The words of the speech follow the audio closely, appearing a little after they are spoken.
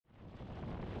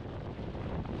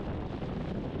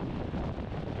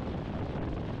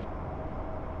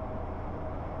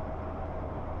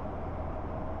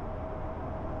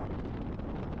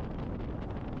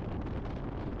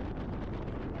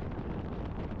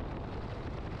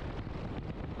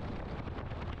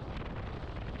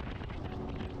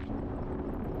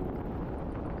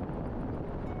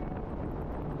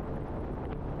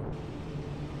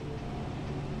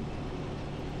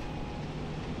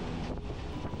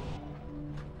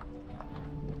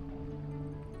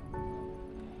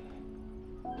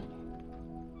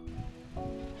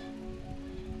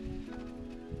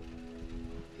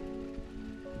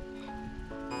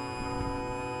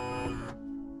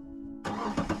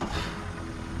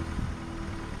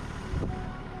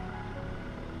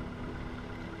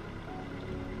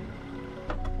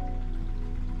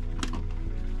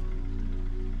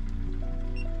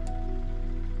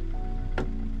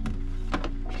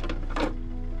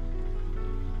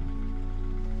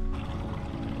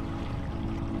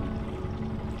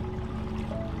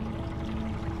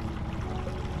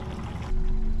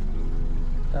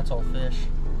That's all fish.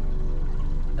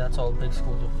 That's all big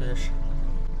schools of fish.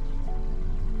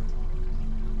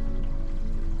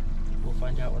 We'll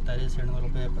find out what that is here in a little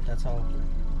bit, but that's all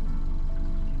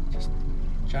just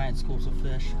giant schools of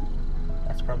fish.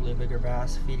 That's probably a bigger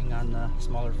bass feeding on the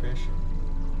smaller fish.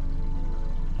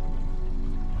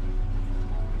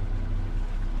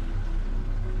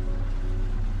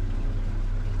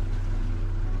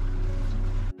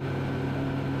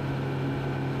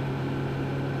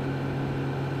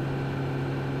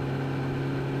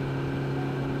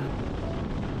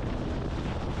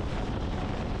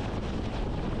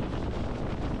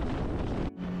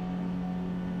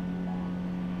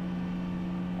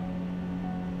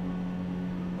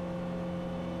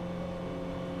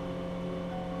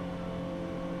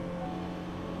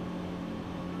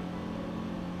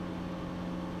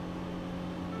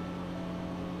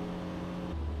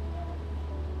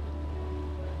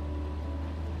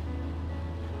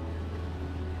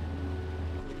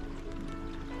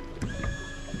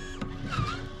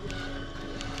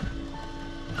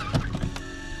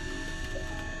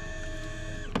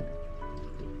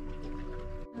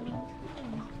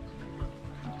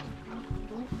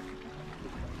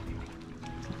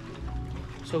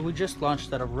 So we just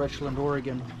launched out of Richland,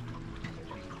 Oregon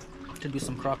to do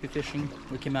some crappie fishing.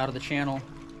 We came out of the channel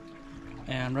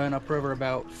and ran upriver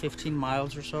about 15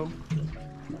 miles or so.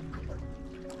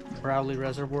 Browley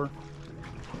Reservoir.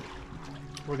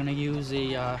 We're gonna use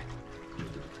a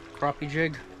crappie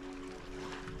jig,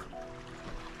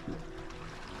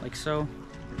 like so.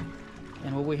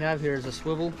 And what we have here is a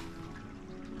swivel.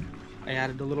 I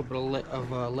added a little bit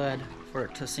of lead for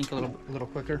it to sink a little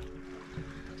quicker.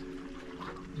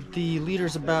 The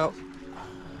leader's about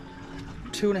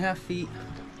 2.5 feet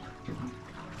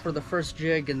for the first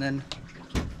jig, and then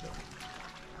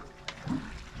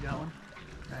got one.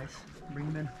 Nice. Bring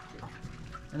him in.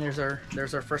 And there's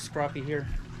our first crappie here.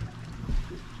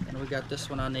 And we got this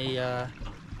one on a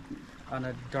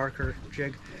darker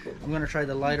jig. I'm gonna try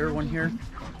the lighter one here.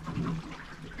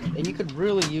 And you could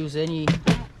really use any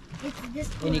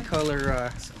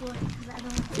color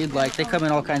you'd like. They come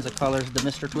in all kinds of colors. The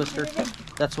Mr. Twister,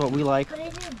 that's what we like.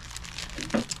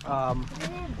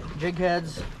 Jig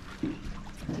heads,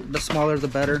 the smaller the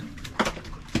better,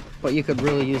 but you could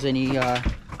really use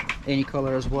any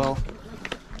color as well.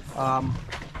 And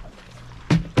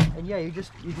yeah, you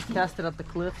just cast it up the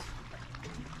cliff.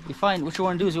 You find what you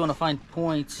want to do is you want to find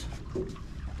points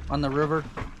on the river,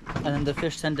 and then the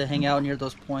fish tend to hang out near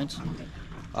those points.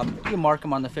 You mark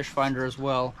them on the fish finder as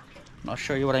well. And I'll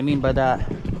show you what I mean by that.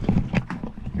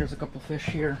 Here's a couple fish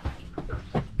here.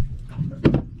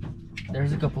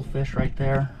 There's a couple fish right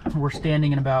there. We're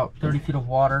standing in about 30 feet of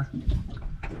water,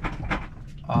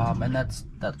 and that's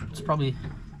probably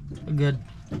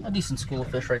a decent school of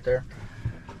fish right there.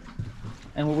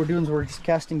 And what we're doing is we're just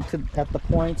casting at the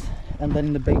point and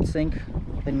letting the bait sink,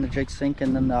 letting the jig sink,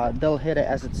 and then they'll hit it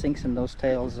as it sinks, and those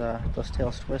tails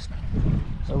twist.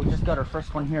 So we just got our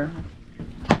first one here.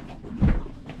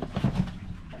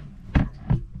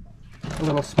 A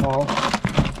little small,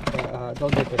 but they'll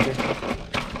get bigger.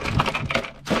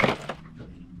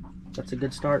 That's a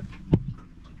good start.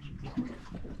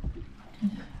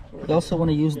 We also want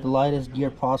to use the lightest gear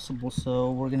possible,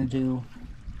 so we're going to do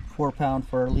 4 pound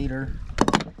for our leader.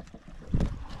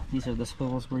 These are the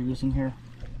swivels we're using here.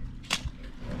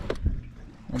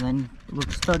 And then we're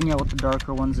starting out with the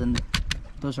darker ones, and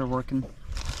those are working.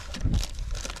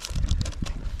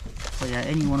 So yeah,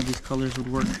 any one of these colors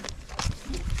would work.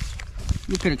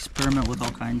 You could experiment with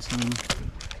all kinds. I mean,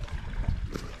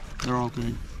 they're all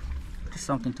good. Just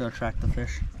something to attract the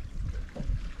fish.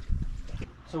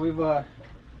 So we've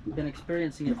been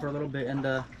experiencing it for a little bit,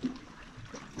 and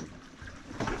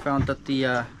found that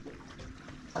the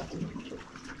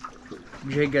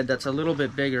jig head that's a little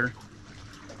bit bigger,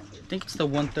 I think it's the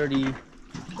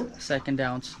 1/32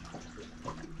 ounce,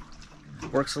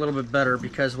 works a little bit better,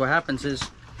 because what happens is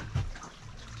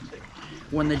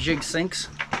when the jig sinks,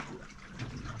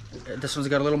 this one's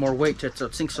got a little more weight to it, so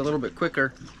it sinks a little bit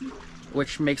quicker,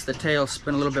 which makes the tail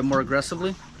spin a little bit more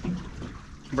aggressively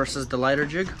versus the lighter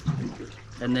jig,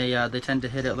 and they tend to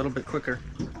hit it a little bit quicker.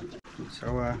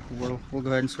 So we'll go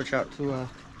ahead and switch out to a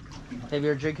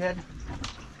heavier jig head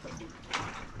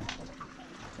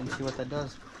and see what that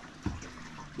does.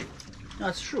 No,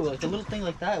 it's true. Like a little thing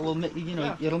like that will,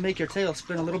 it'll make your tail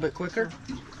spin a little bit quicker,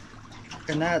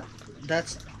 and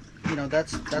that's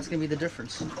gonna be the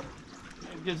difference.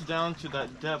 It gets down to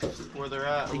that depth where they're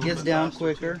at. It gets down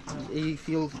quicker. You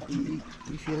feel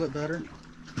it better.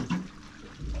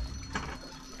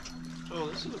 Oh,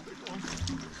 this is a big one.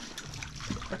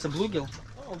 That's a bluegill.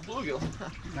 Oh, Oh, bluegill.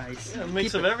 Nice. Yeah, a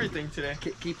mix of everything today.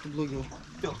 Keep the bluegill.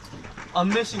 I'm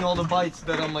missing all the bites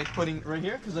that I'm like putting right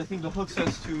here because I think the hook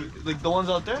says to like the ones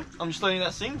out there. I'm just letting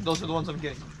that sink. Those are the ones I'm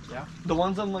getting. Yeah. The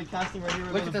ones I'm like casting right here.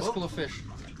 Look at that school of fish.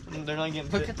 They're not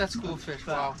getting. Look at that school of fish.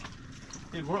 Wow.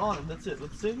 Dude, we're on it. That's it.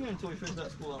 Let's sit here until we finish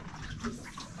that school out.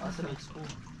 That's a big school.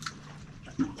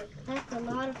 That's a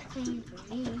lot of clean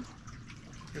for me.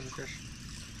 Here's a fish.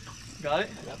 Got it?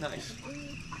 Yep. Nice.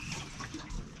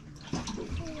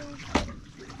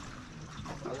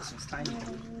 Oh, this one's tiny.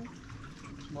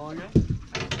 Small again?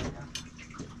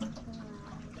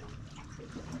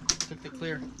 Took the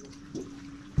clear.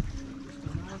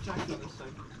 I'll check on this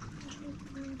side.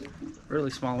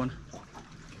 Really small one.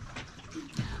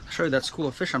 I'll show you that school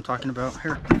of fish I'm talking about.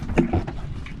 Here.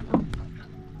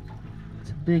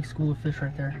 It's a big school of fish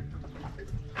right there.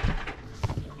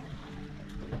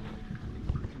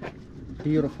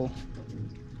 Beautiful.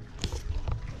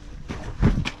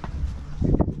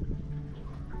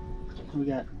 We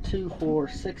got 2, 4,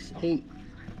 6, 8,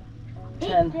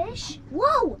 10. 8 fish?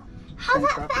 Whoa! How's 10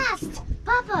 that crappies. fast?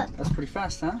 Papa! That's pretty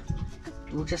fast, huh?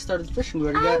 We just started fishing. We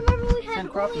already I got remember we 10 had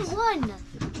crappies. only one.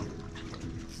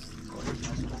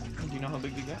 Do you know how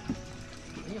big they get?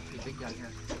 They got pretty big down here.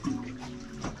 Pretty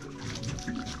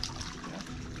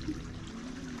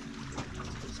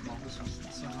small. This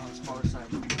one's on the smaller side.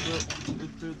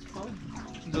 It's probably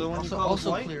the one you call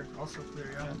Also white? clear. Also clear,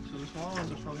 yeah. Yeah, so the small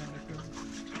ones are probably under clear.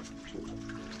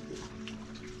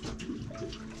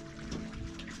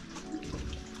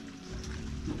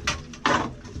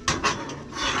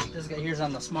 This guy here's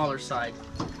on the smaller side.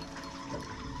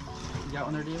 You got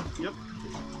one there, do you? Yep.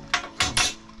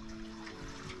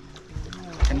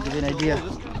 Kind of give you an idea. Oh,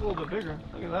 this guy's a little bit bigger.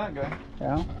 Look at that guy.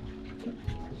 Yeah.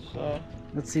 So,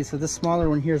 Let's see. So this smaller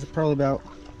one here is probably about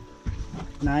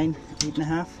 9,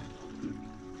 8.5.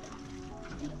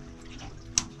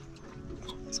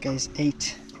 This guy's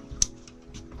 8,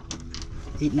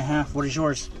 8.5. What is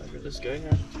yours? look at this guy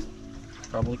here.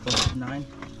 Probably close to 9,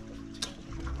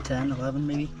 10, 11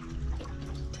 maybe.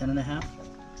 10.5.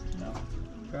 No.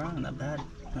 Yeah, not bad.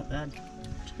 Not bad.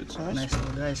 It's a good size. Nice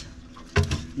little guys.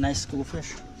 Nice school of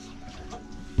fish.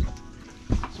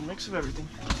 It's a mix of everything.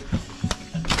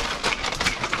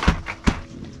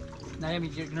 Naomi,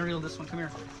 you're gonna reel this one. Come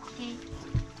here. Okay,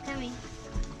 coming.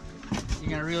 You're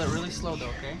gonna reel it really slow though,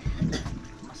 okay?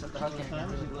 I'll set the hook in.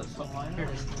 Here it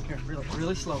is. Here, reel it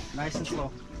really slow. Nice and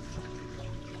slow.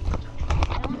 I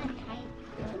want to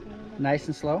tight. Nice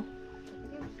and slow. I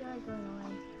don't feel like going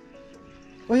away.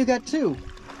 Oh, you got 2.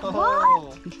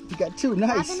 Oh. You got 2. Grab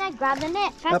Nice. the net, grab the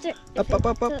net. Faster. Up, up,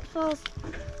 up, So up. it falls.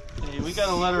 Hey, we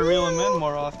gotta let her reel them in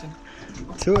more often.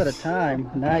 2 at a time.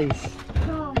 Nice.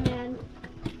 Oh, man.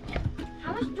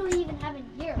 How much do we even have in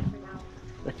here for now?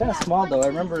 They're kind of small though. I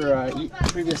remember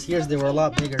previous years they were a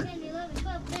lot bigger. 10, 11,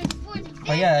 12, 13, 14,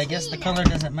 But yeah, I guess the color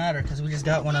doesn't matter because we just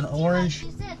got one on orange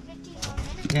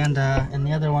and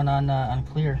the other one on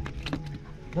clear. A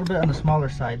little bit on the smaller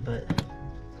side, but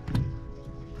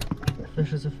a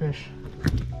fish is a fish.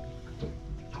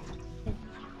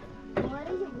 What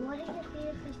is your favorite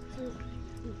fish to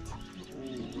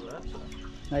eat? Ooh, that's a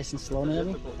Nice and slow,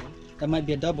 Naomi. difficult one. That might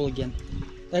be a double again.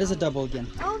 That is a double again.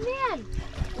 Oh man,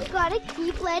 you gotta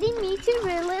keep letting me to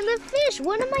reel in the fish.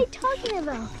 What am I talking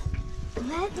about?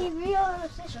 Let me reel in the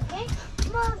fish, okay?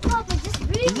 Come on, Papa, just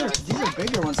reel it. These are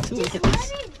bigger ones too. Look Just at let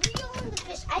this. me reel in the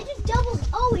fish. I do doubles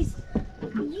always.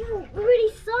 You already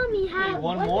saw me Hey, have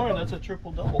one more and that's a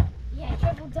triple double. Yeah,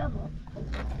 triple double.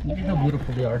 Look at how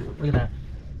beautiful they are. Look at that.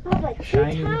 Papa, two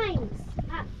Shiny. times.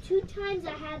 2 times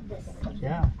I had this.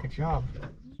 Yeah, good job.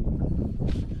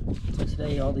 So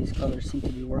today all these colors seem to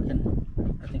be working.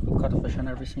 I think we've caught a fish on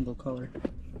every single color.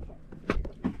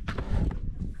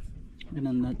 And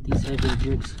then these heavy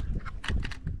jigs.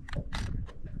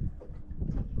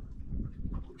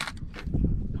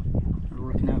 Are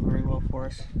working out very well for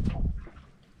us.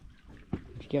 Did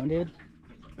you get one, David?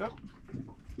 Yep.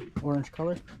 Orange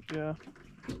color? Yeah.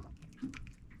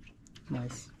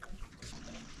 Nice.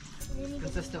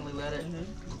 Consistently let it.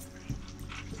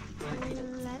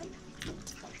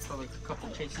 Probably a couple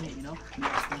chasing it, you know?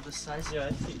 From this size. Yeah,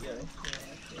 I see. Yeah.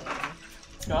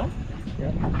 Got him?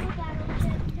 Yeah.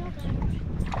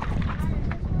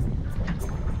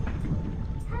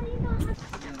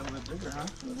 Getting a little bit bigger, huh?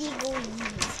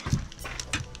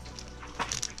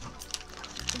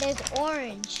 There's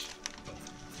orange.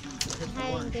 I'm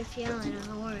having a good feeling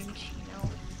of orange, you know.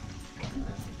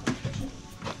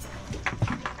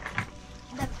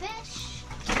 The fish.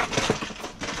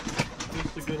 This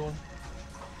is a good one.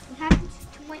 It happens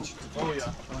too much to do. Oh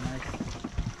yeah. Oh, nice.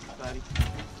 Fatty.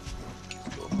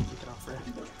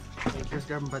 Take yours,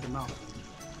 grab him by the mouth.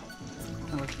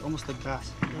 Like, almost like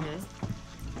bass.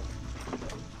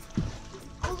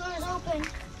 Cooler is open.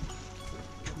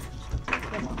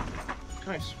 Come on.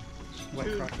 Nice. White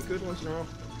Two crappie. good ones in a row.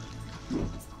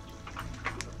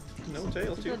 No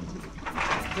tail too.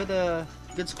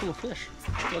 Good school of fish.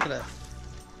 Look at that.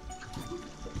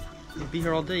 You'll be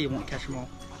here all day, you won't catch them all.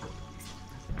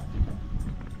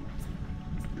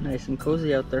 Nice and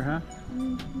cozy out there, huh?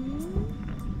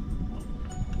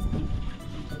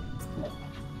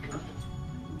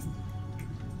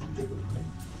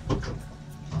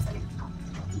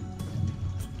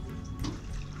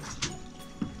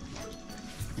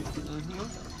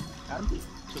 Got him?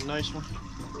 It's a nice one.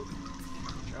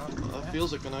 That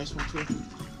feels like a nice one too.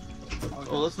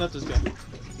 Oh, let's net this guy.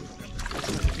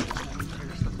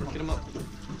 Get him up.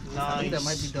 Nice. I think that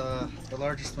might be the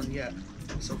largest one yet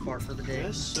so far for the day.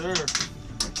 Yes, sir.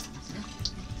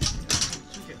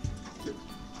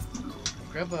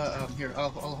 Grab a here. I'll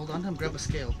hold on to him. Grab a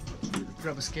scale.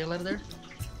 Grab a scale out of there.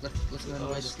 Let's go ahead and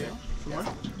weigh the scale. Come on.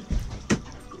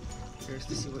 Curious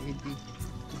to see what he'd be.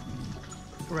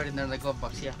 Right in there in the glove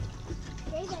box. Yeah.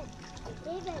 David.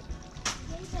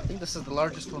 I think this is the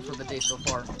largest one for the day so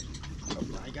far.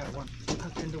 Oh, I got one.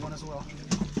 Hooked into one as well.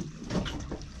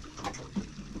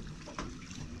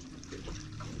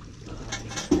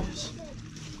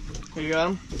 Here, you got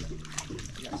him?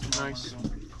 Yeah, some Nice.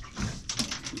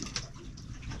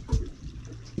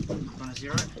 Want to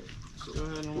zero it? So go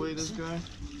ahead and weigh this guy.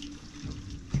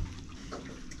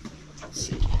 Let's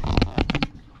see.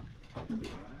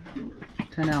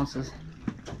 10 ounces.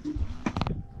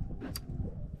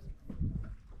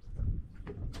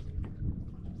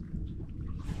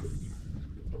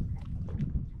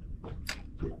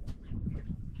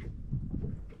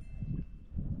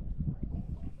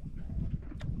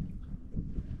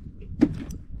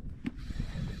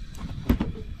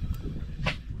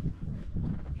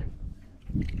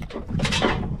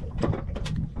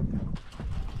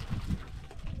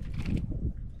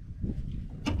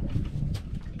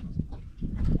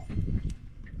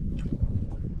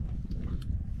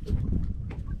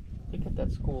 Look at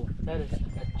that school. That is a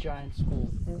giant school.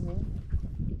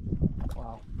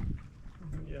 Wow.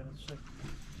 Yeah, it's like,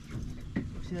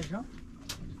 See that jump?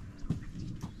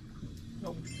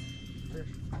 nope. Fish.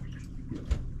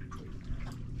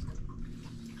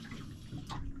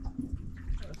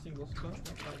 A single spot.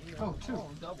 Oh, two. Oh,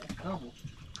 double. Double.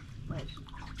 Nice.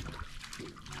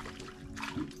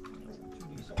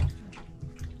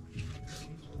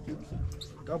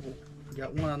 Double. You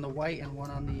got one on the white and one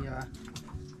on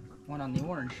the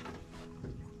orange.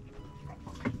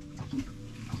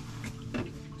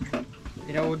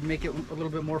 You know, it would make it a little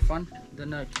bit more fun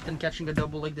than catching a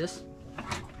double like this.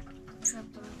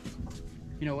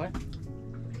 You know what?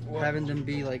 What? Having them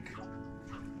be like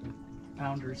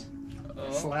pounders,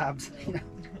 slabs. You know?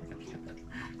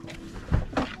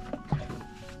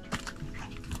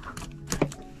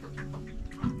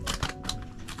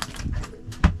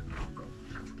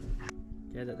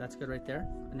 Yeah, that's good right there.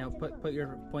 And now put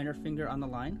your pointer finger on the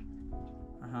line.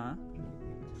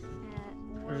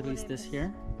 Release this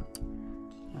here.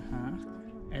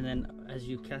 And then as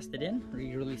you cast it in,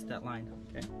 you release that line.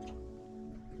 Okay.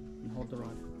 And hold the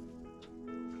rod.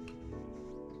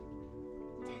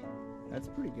 That's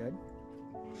pretty good.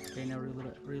 Okay, now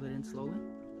reel it in slowly.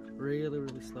 Really,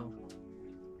 really slow.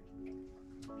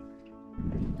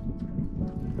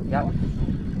 Got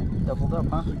one. Doubled up,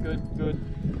 huh? Good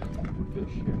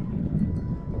fish here.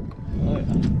 Oh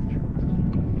yeah.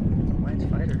 Mine's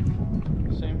fighter.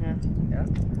 Same here. Yeah.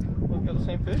 Both got the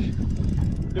same fish?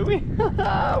 Do we?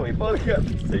 We both got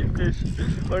the same fish.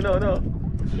 Or no.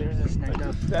 There's a snagged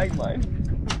up. Snag mine.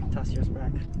 Toss yours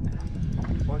back.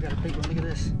 Oh, I got a big one. Look at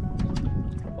this.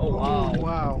 Oh wow. Oh,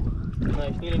 wow.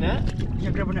 Nice. Need a net?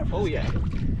 Yeah, grab a net. Oh yeah.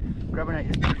 Grab a net.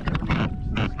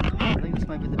 I think this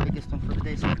might be the biggest one for the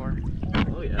day so far.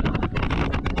 Oh yeah.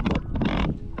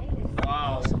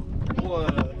 Wow.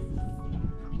 What?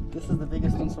 This is the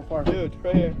biggest one so far. Dude,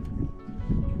 right here.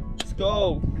 Let's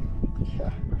go.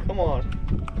 Yeah. Come on.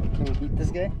 Can we beat this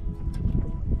guy?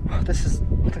 This is,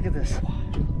 look at this.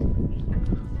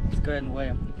 Let's go ahead and weigh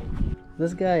him.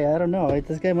 This guy, I don't know.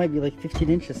 This guy might be like 15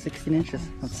 inches, 16 inches.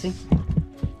 Let's see.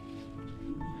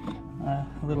 A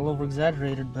little over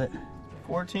exaggerated, but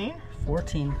 14?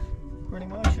 14. Pretty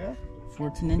much, yeah.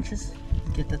 14 inches.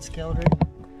 Get that scale right.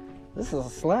 This is a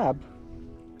slab.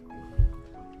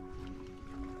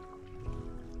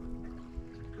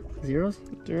 Zeros?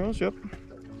 Zeros, yep.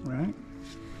 All right.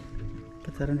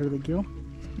 Put that under the gill.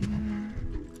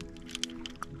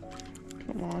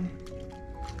 Come on.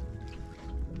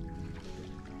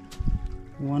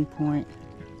 1.2.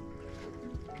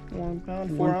 1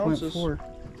 pound, 4 ounces. 1.4.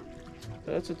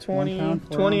 That's a 1 pound,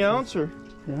 4 ouncer.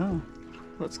 Yeah.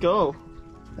 Let's go.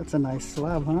 That's a nice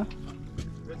slab, huh?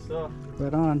 Good stuff.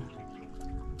 Right on.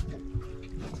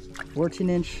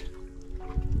 14-inch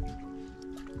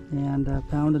and a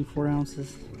pound and 4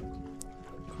 ounces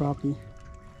crappie.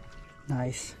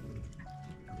 Nice.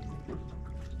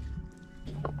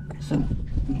 So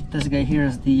this guy here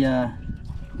is the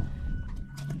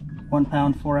 1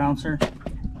 pound 4 ouncer.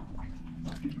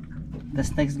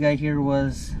 This next guy here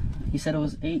was, he said it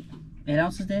was 8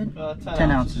 ounces, David?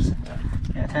 10 ounces.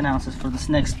 Yeah, 10 ounces for this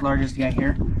next largest guy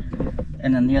here.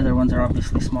 And then the other ones are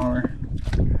obviously smaller.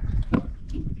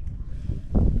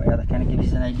 But yeah, that kind of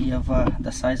gives you an idea of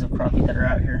the size of crappie that are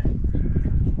out here.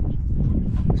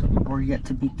 So before you get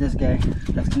to beat this guy,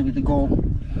 that's going to be the goal.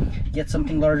 Get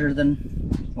something larger than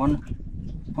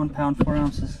 1 pound 4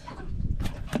 ounces.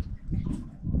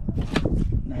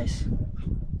 Nice.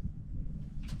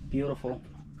 Beautiful.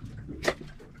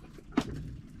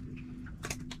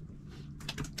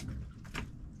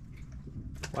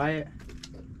 Quiet,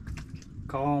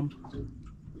 calm,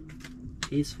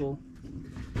 peaceful,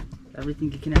 everything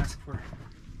you can ask for.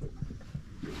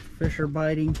 Fish are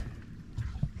biting.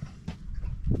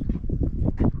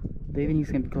 They even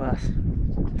use gonna be glass.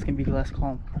 It's gonna be glass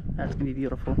calm. That's gonna be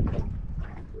beautiful.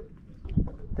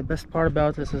 The best part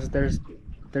about this is there's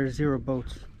 0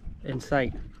 boats in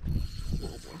sight.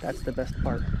 That's the best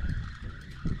part.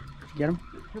 Get him?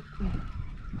 Oh,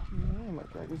 my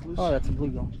God, he's loose. Oh, that's a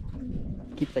bluegill.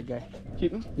 Keep that guy.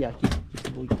 Keep him? Yeah, keep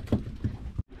the bluegill.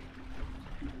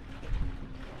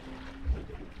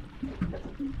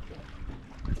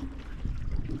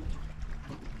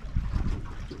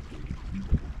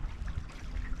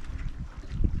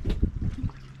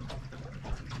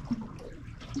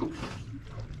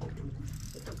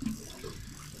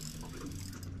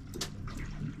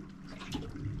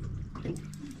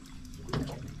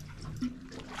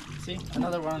 See,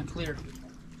 another one clear.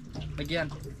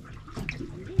 Again.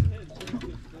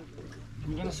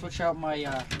 I'm gonna switch out my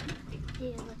Yeah,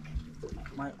 look.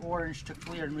 my orange to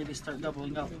clear and maybe start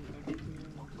doubling up.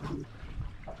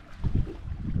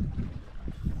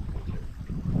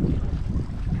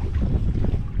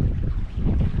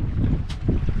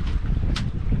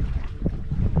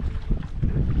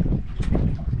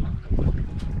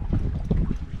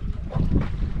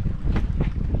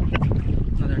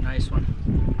 Another nice one.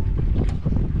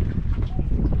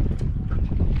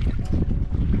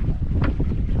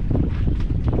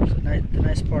 The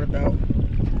nice part about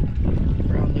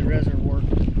Brownlee Reservoir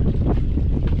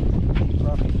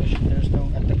crappie fishing,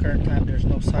 at the current time, there's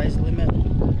no size limit,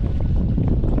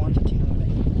 quantity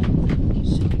limit.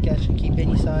 So you can catch and keep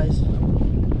any size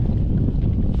and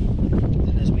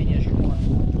as many as you want.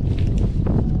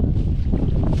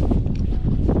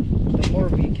 The more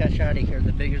we catch out of here,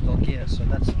 the bigger they'll get, so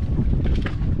that's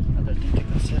another thing to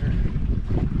consider.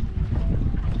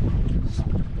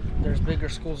 There's bigger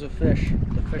schools of fish.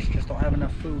 The fish just don't have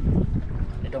enough food.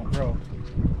 They don't grow.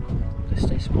 They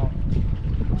stay small.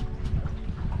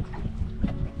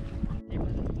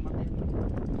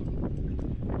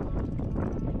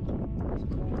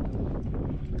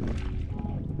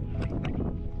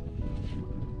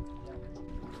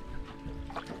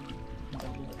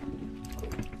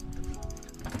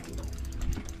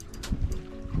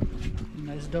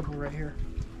 Nice double right here.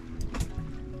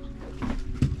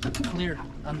 Clear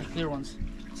on the clear ones.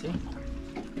 See?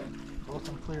 Both of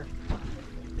them clear.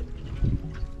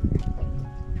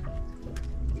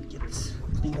 Get this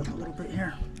cleaned up a little bit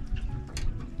here.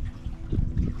 Am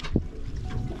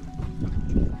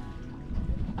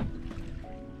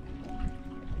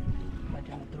I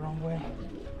doing it the wrong way?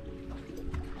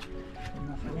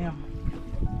 Enough I am.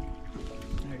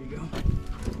 There you go.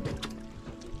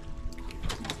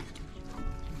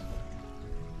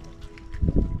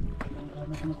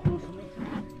 Nothing cool for me.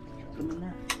 Chuck them in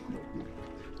there.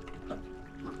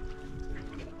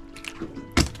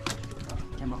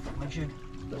 Came off my jig.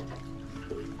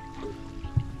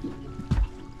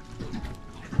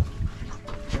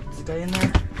 Get this guy in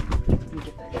there. Let me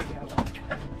get that jig out.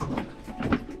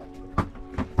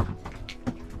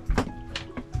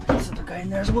 This other guy in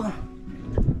there as well.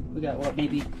 We got what,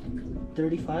 maybe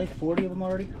 35, 40 of them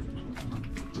already?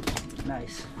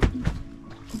 Nice.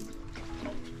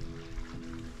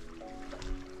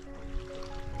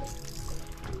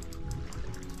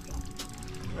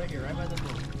 Right here, right by the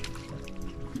boat.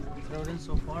 You throw it in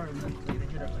so far and then they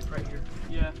hit it like right here.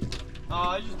 Yeah.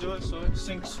 I just do it so it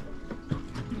sinks.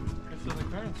 I feel the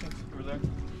current sinks over there.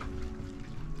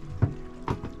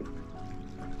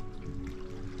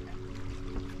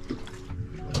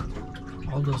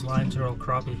 All those lines are all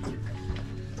crappie.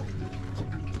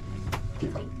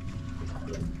 And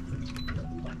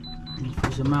you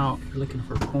fish them out, you're looking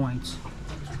for points.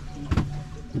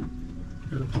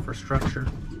 You're looking for structure.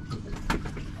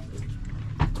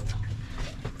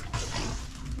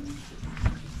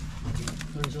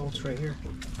 The results right here.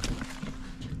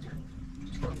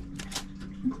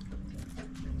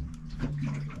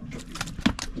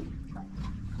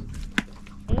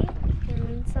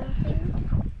 And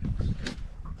something.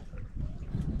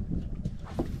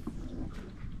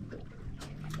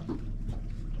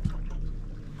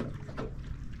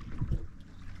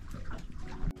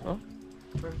 Oh,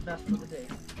 First bass for the day.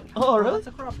 oh really? That's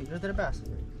a crappie. Or is it a bass?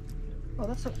 Oh,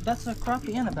 that's a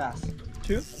crappie and a bass.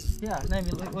 Two? Yeah,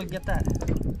 maybe look get that.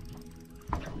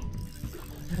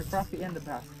 A crappie and a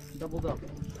bass, doubled up.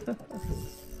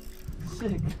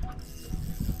 Sick.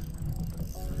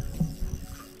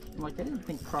 Like I didn't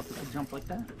think crappie could jump like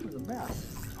that. It was a bass.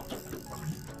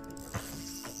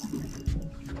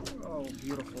 Oh,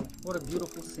 beautiful! What a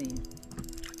beautiful scene.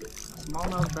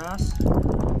 Smallmouth bass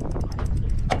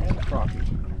and a crappie.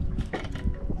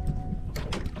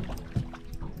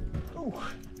 Oh,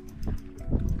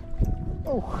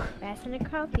 oh, Bass and a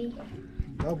crappie.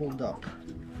 doubled up.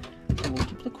 And we'll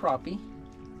keep the crappie.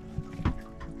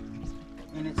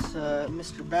 And it's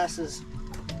Mr. Bass's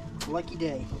lucky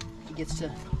day. He gets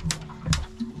to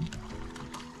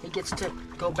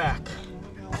go back.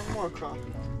 We got one more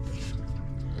crappie.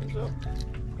 Hands up.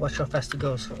 Watch how fast he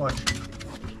goes. Watch.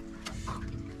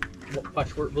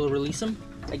 Watch. We'll release him.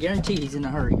 I guarantee he's in a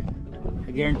hurry.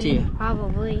 I guarantee you. I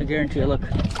Probably. guarantee you. Look.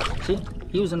 See?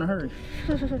 He was in a hurry.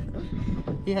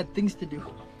 He had things to do.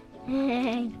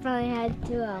 He probably had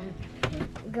to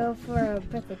go for a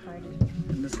birthday party.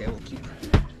 And this guy will keep.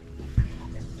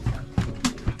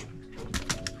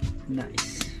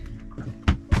 Nice.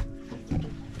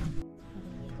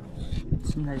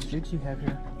 Some nice jigs you have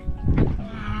here.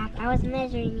 I was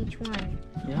measuring each one.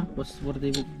 Yeah. What do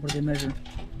they measure?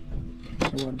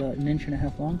 What, about an inch and a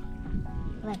half long?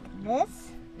 Like this.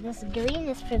 This green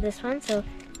is for this one, so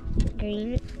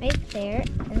green right there.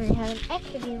 And then I have an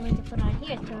extra green one to put on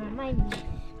here to remind me.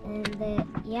 And the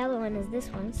yellow one is this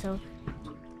one, so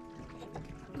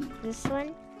this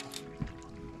one.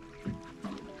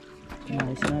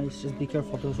 Nice, nice. Just be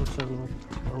careful. Those hooks are little,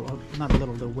 or not a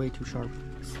little. They're way too sharp.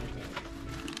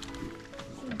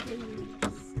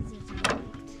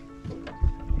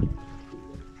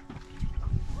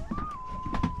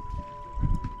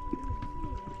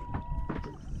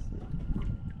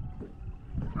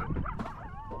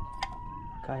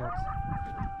 Coyotes.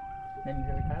 Name you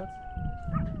hear the coyotes?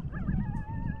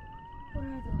 What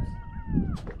are those?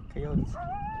 Coyotes.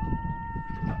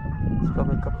 There's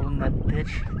probably a couple in that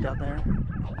ditch down there.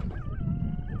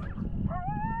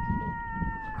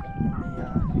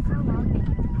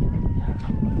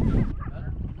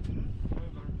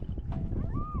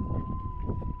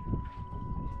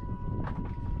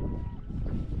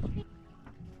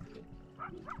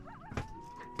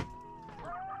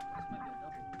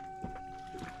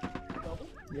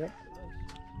 And yep.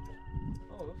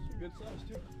 Oh, that's a good size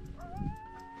too.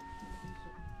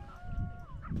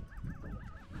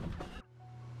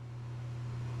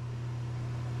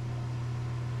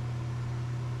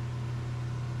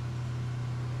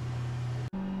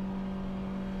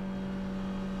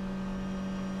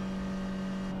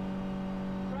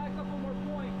 Try a couple more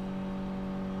points.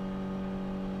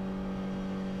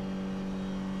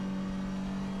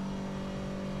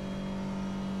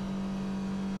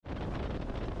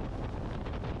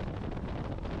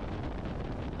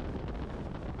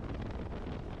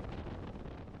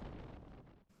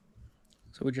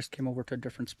 So we just came over to a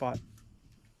different spot,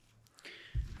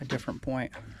 a different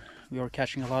point. We were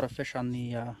catching a lot of fish on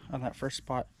the on that first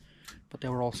spot, but they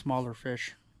were all smaller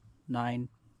fish, 9,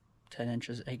 10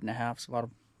 inches, 8.5. So a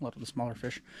lot of the smaller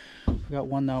fish. We got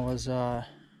one that was it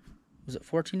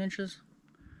 14 inches?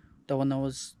 The one that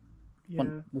was Yeah,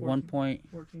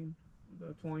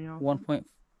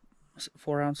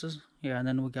 1.4 ounces. Yeah, and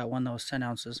then we got one that was 10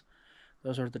 ounces.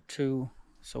 Those are the two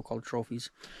so-called trophies.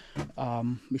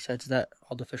 Besides that,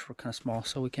 all the fish were kind of small,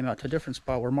 so we came out to a different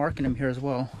spot. We're marking them here as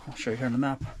well. I'll show you here on the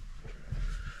map.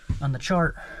 On the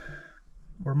chart,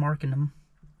 we're marking them.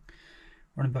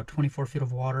 We're in about 24 feet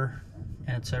of water,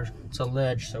 and it's a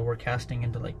ledge, so we're casting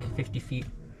into like 50 feet.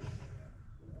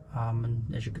 And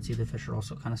as you can see, the fish are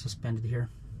also kind of suspended here.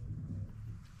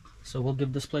 So we'll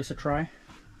give this place a try.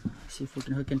 See if we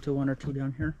can hook into one or two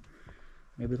down here.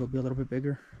 Maybe it'll be a little bit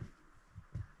bigger.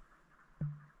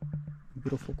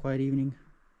 Beautiful, quiet evening.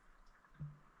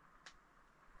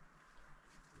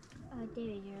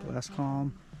 David, you're Glass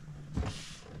calm.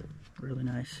 Really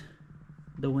nice.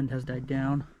 The wind has died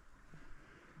down.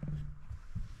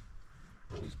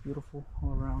 beautiful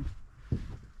all around.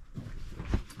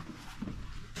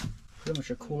 Pretty much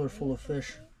a cooler full of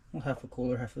fish. Well, half a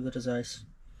cooler, half of it is ice.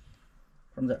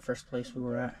 From that first place we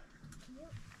were at.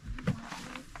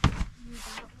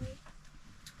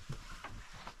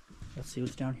 Let's see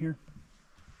what's down here.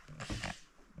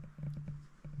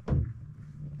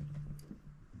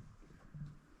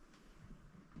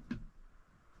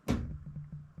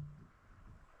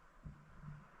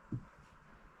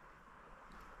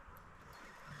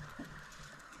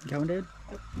 Got one, Dad?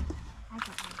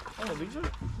 Oh, these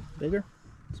are Bigger?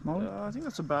 Smaller? I think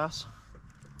that's a bass.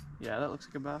 Yeah, that looks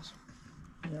like a bass.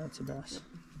 Yeah, it's a bass.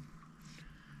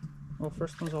 Well,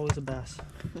 first one's always a bass.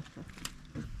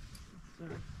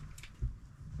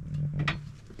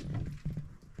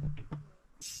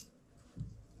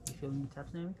 You feeling the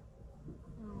taps, Naomi?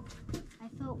 No, I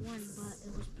felt one, but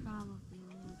it was probably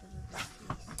a little bit of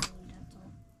a piece, so that's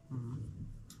all.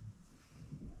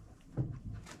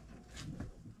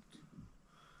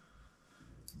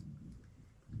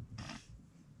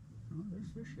 Oh, there's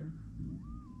fish here.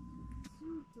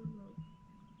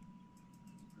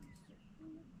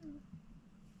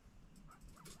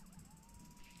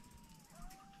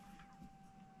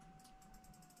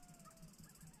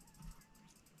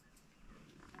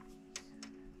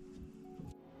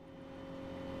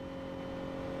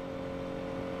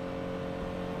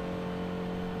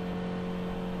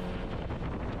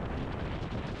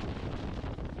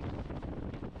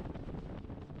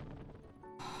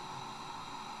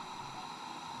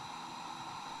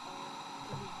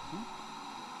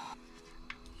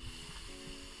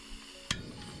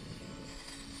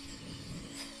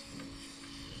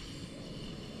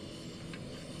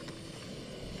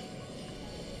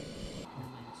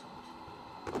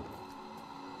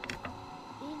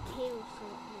 Pink hail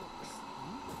salt mix.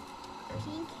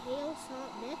 Pink hail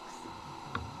salt mix.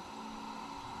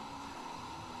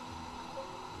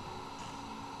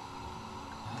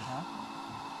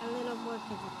 A little more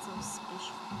because it's so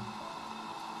special.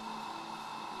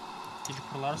 Did you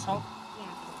put a lot of salt?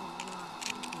 Yeah, it's a lot.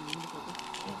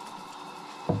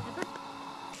 Pepper?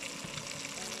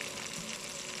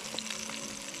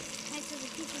 Okay, so the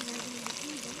pieces are going to be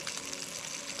even.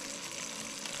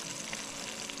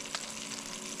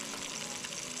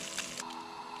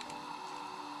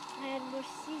 I had more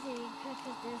seasoning because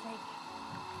there's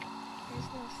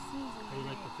no seasoning. How do you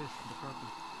like the fish, the crappie?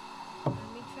 Let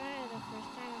me try it the first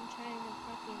time I'm trying the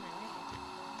crappie and I like it.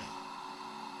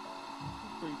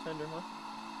 Pretty tender, huh?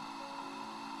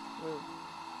 Really?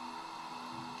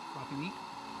 Crappie meat?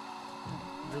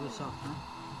 Really soft, huh?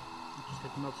 It just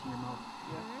like melts in your mouth.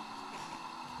 Yeah.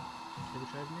 Have you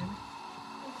tried it, Naomi?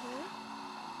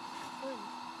 Good.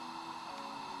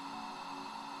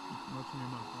 It melts in your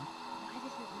mouth, huh? Why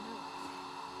does it melt?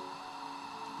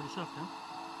 It's pretty soft, huh?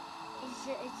 It's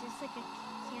just like a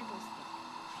candlestick.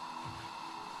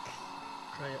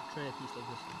 Try a piece like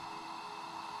this.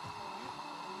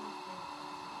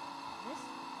 This?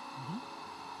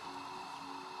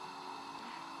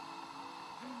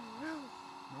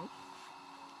 Melts?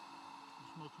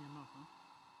 Just melts in your mouth, huh?